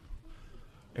football.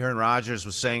 Aaron Rodgers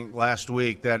was saying last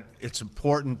week that it's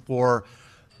important for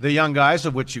the young guys,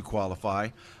 of which you qualify,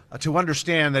 to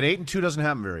understand that 8-2 doesn't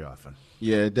happen very often.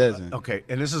 Yeah, it doesn't. Okay,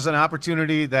 and this is an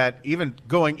opportunity that even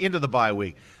going into the bye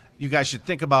week, you guys should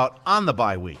think about on the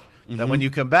bye week, that when you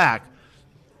come back,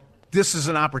 this is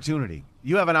an opportunity.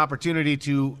 You have an opportunity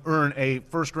to earn a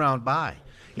first-round bye,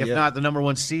 if not the number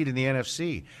 1 seed in the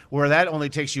NFC, where that only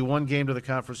takes you 1 game to the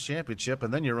conference championship,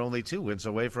 and then you're only 2 wins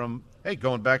away from,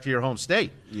 going back to your home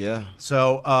state. Yeah.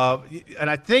 So, and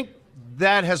I think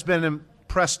that has been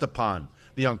impressed upon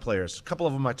the young players. A couple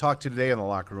of them I talked to today in the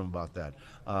locker room about that.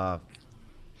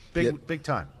 Big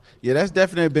time. Yeah, that's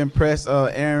definitely been pressed.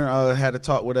 Aaron had a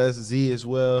talk with us, Z as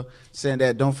well, saying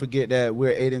that don't forget that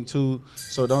we're 8-2,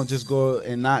 so don't just go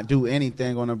and not do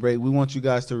anything on a break. We want you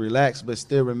guys to relax, but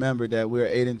still remember that we're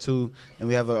 8-2, and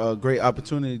we have a great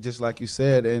opportunity, just like you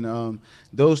said. And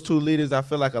those 2 leaders, I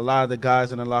feel like a lot of the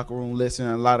guys in the locker room listened,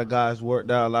 a lot of guys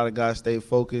worked out, a lot of guys stayed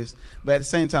focused. But at the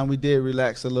same time, we did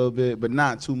relax a little bit, but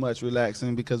not too much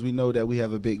relaxing because we know that we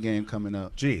have a big game coming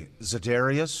up. Gee,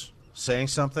 Za'Darius saying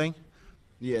something?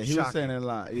 Yeah, he was saying it a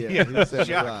lot. Yeah, he was saying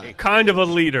it a lot. Kind of a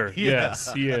leader.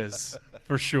 Yes, he is,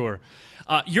 for sure.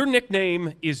 Your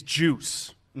nickname is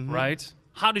Juice, right?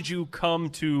 How did you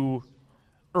come to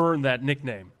earn that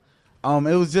nickname?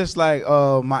 It was just like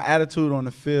my attitude on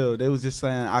the field. They was just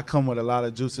saying I come with a lot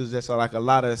of juices, just like a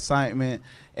lot of excitement.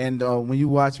 And when you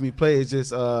watch me play, it's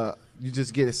just you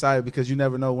just get excited because you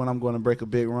never know when I'm going to break a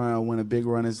big run or when a big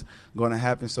run is going to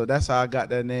happen. So that's how I got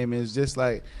that name. It's just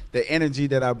like the energy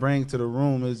that I bring to the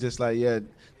room is just like, yeah,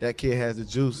 that kid has the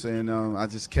juice, and I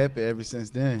just kept it ever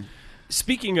since then.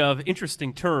 Speaking of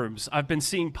interesting terms, I've been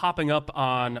seeing popping up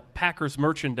on Packers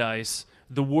merchandise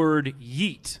the word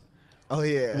yeet. Oh,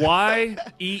 yeah.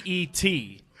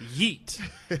 Y-E-E-T, yeet.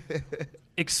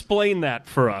 Explain that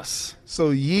for us.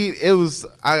 So yeet, it was,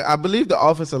 I believe the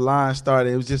offensive line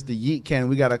started, it was just the yeet cannon.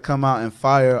 We got to come out and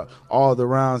fire all the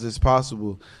rounds as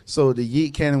possible. So the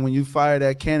yeet cannon, when you fire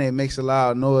that cannon, it makes a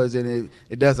loud noise and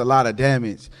it does a lot of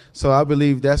damage. So I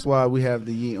believe that's why we have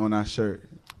the yeet on our shirt.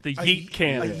 The yeet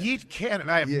cannon. A yeet cannon.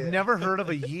 I have never heard of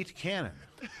a yeet cannon.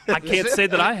 I can't say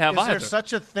that I have either. Is there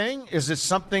such a thing? Is it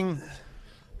something?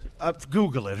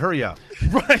 Google it. Hurry up.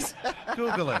 Right.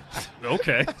 Google it.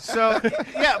 Okay. So,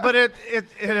 yeah, but it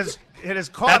has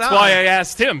caught on. That's why I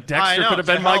asked him. Dexter could have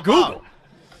been my Google. Out.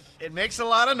 It makes a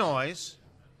lot of noise,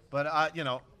 but,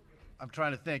 I'm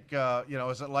trying to think,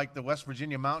 is it like the West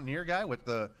Virginia Mountaineer guy with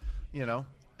the,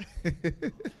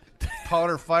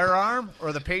 powder firearm,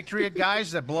 or the Patriot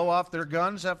guys that blow off their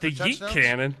guns after touchdowns? The yeet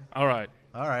cannon. All right.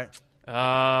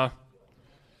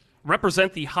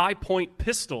 Represent the high point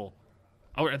pistol.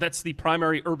 Oh, that's the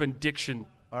primary Urban Dictionary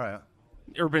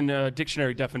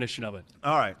definition of it.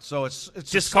 All right, so it's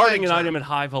discarding an item at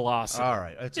high velocity. All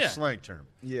right, it's a slang term.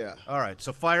 Yeah. All right,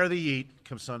 so fire the yeet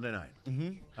comes Sunday night. Mm-hmm.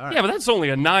 All right. Yeah, but that's only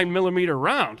a 9mm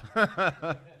round.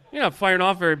 You're not firing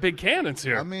off very big cannons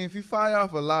here. I mean, if you fire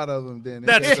off a lot of them, then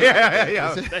that's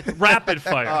that's rapid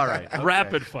fire. All right, okay.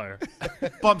 Rapid fire.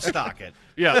 Bump stock it.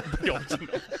 Yeah.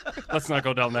 Let's not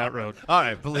go down that road. All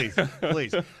right, please.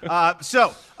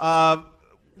 So,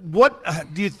 what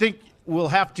do you think will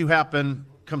have to happen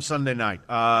come Sunday night?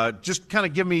 Just kind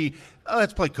of give me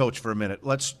let's play coach for a minute.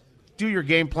 Let's do your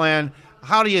game plan.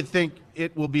 How do you think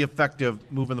it will be effective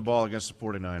moving the ball against the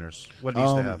 49ers? What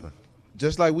needs to happen?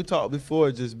 Just like we talked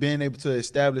before, just being able to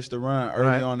establish the run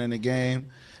early on in the game,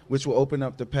 which will open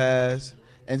up the pass,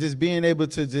 and just being able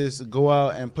to just go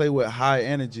out and play with high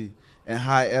energy and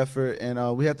high effort.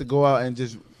 And we have to go out and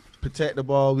just protect the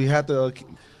ball. We have to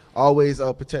always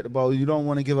protect the ball. You don't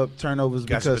want to give up turnovers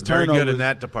because very turnovers, good in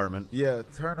that department. Yeah,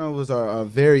 turnovers are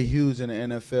very huge in the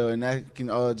NFL, and that can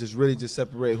just really just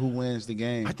separate who wins the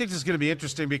game. I think this is going to be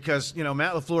interesting because,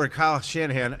 Matt LaFleur and Kyle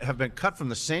Shanahan have been cut from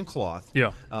the same cloth.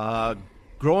 Yeah.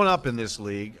 Growing up in this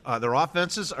league, their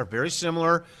offenses are very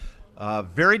similar,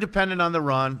 very dependent on the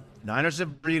run. Niners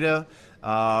have Breida.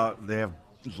 They have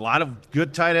a lot of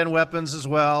good tight end weapons as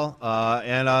well,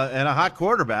 and a hot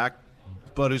quarterback,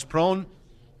 but who's prone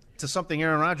to something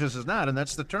Aaron Rodgers is not, and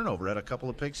that's the turnover. Had a couple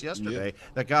of picks yesterday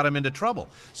that got him into trouble.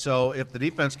 So if the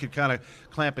defense could kind of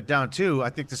clamp it down too,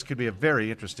 I think this could be a very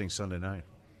interesting Sunday night.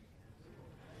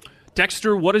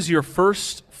 Dexter, what is your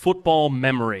first football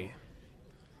memory?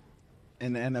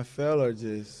 In the NFL or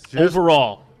just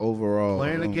overall? Overall.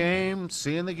 Playing the game,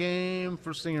 seeing the game.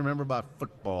 First thing you remember about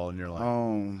football in your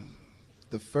life?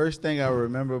 The first thing I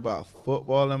remember about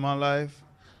football in my life,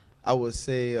 I would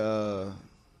say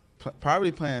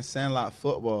probably playing sandlot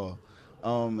football.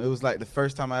 It was like the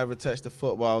first time I ever touched the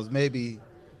football. I was maybe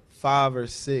 5 or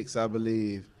 6, I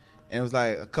believe. And it was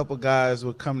like a couple guys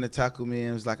were coming to tackle me, and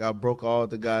it was like I broke all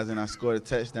the guys and I scored a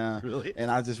touchdown. Really?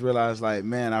 And I just realized, like,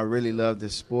 man, I really love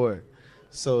this sport.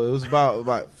 So it was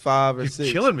about 5 or 6.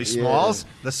 You're killing me, Smalls. Yeah.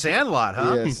 The Sandlot,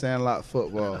 huh? Yeah, Sandlot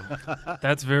football.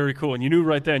 That's very cool. And you knew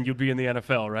right then you'd be in the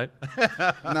NFL, right?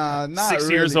 Nah, not 6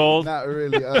 really. years old? Not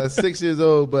really. 6 years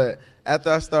old, but after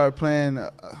I started playing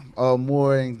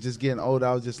more and just getting older,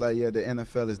 I was just like, yeah, the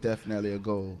NFL is definitely a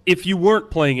goal. If you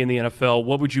weren't playing in the NFL,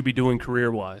 what would you be doing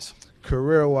career-wise?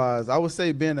 Career-wise, I would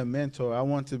say being a mentor. I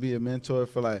want to be a mentor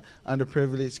for like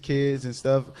underprivileged kids and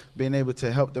stuff, being able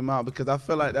to help them out, because I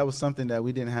feel like that was something that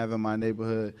we didn't have in my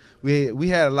neighborhood. We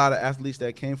had a lot of athletes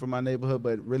that came from my neighborhood,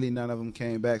 but really none of them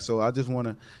came back. So I just want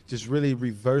to just really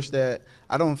reverse that.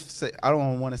 I don't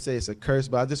want to say it's a curse,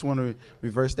 but I just want to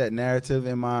reverse that narrative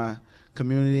in my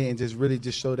community and just really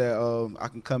just show that I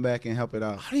can come back and help it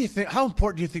out. How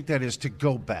important do you think that is to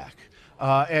go back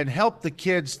and help the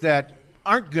kids that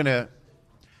aren't going to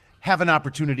have an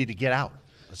opportunity to get out,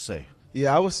 let's say?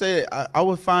 Yeah, I would say I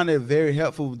would find it very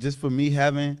helpful just for me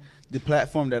having the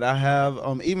platform that I have,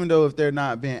 even though if they're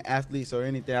not being athletes or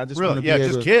anything. I just want to be able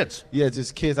just kids. Yeah,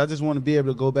 just kids. I just want to be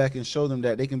able to go back and show them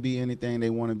that they can be anything they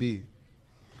want to be.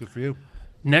 Good for you.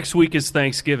 Next week is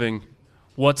Thanksgiving.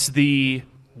 What's the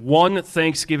one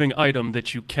Thanksgiving item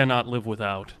that you cannot live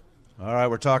without? All right,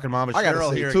 we're talking Mama I gotta Cheryl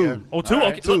say here 2. again. Oh, 2? All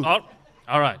Okay. right, 2.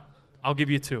 All right. I'll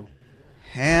give you 2.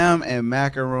 Ham and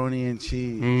macaroni and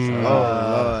cheese.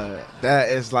 Oh, Lord. That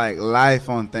is like life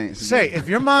on Thanksgiving. Say, if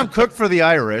your mom cooked for the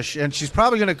Irish, and she's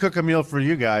probably going to cook a meal for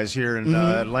you guys here in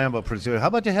at Lambeau pretty soon, how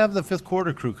about you have the fifth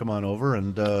quarter crew come on over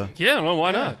and yeah, well,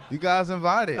 why not? You guys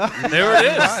invited. There it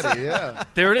is. Invited, yeah.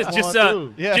 There it is.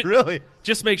 Just really.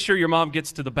 Just make sure your mom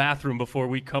gets to the bathroom before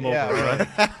we come over, right?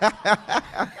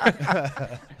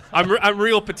 I'm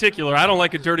real particular. I don't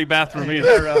like a dirty bathroom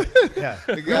either.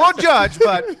 We won't judge,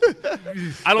 but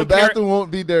I don't The bathroom won't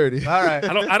be dirty. all right.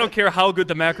 I don't care how good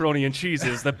the macaroni and cheese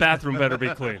is. The bathroom better be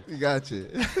clean. You got you.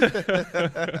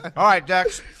 All right,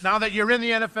 Dex. Now that you're in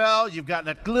the NFL, you've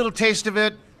gotten a little taste of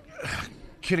it.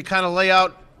 Can you kind of lay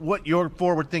out what your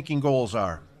forward-thinking goals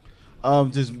are?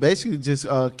 Just basically just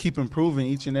keep improving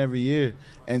each and every year,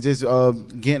 and just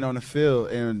getting on the field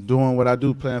and doing what I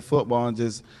do, playing football, and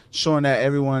just showing that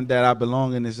everyone that I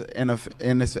belong in this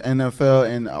NFL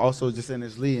and also just in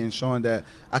this league, and showing that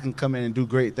I can come in and do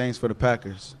great things for the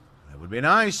Packers. That would be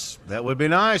nice. That would be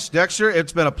nice. Dexter,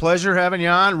 it's been a pleasure having you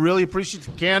on. Really appreciate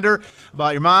the candor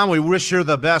about your mom. We wish her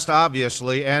the best,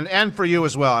 obviously, and for you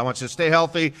as well. I want you to stay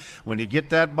healthy. When you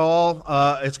get that ball,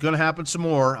 it's going to happen some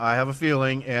more, I have a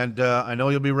feeling, and I know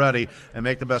you'll be ready and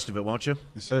make the best of it, won't you?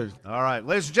 Yes, sir. All right.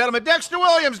 Ladies and gentlemen, Dexter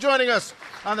Williams joining us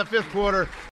on the fifth quarter.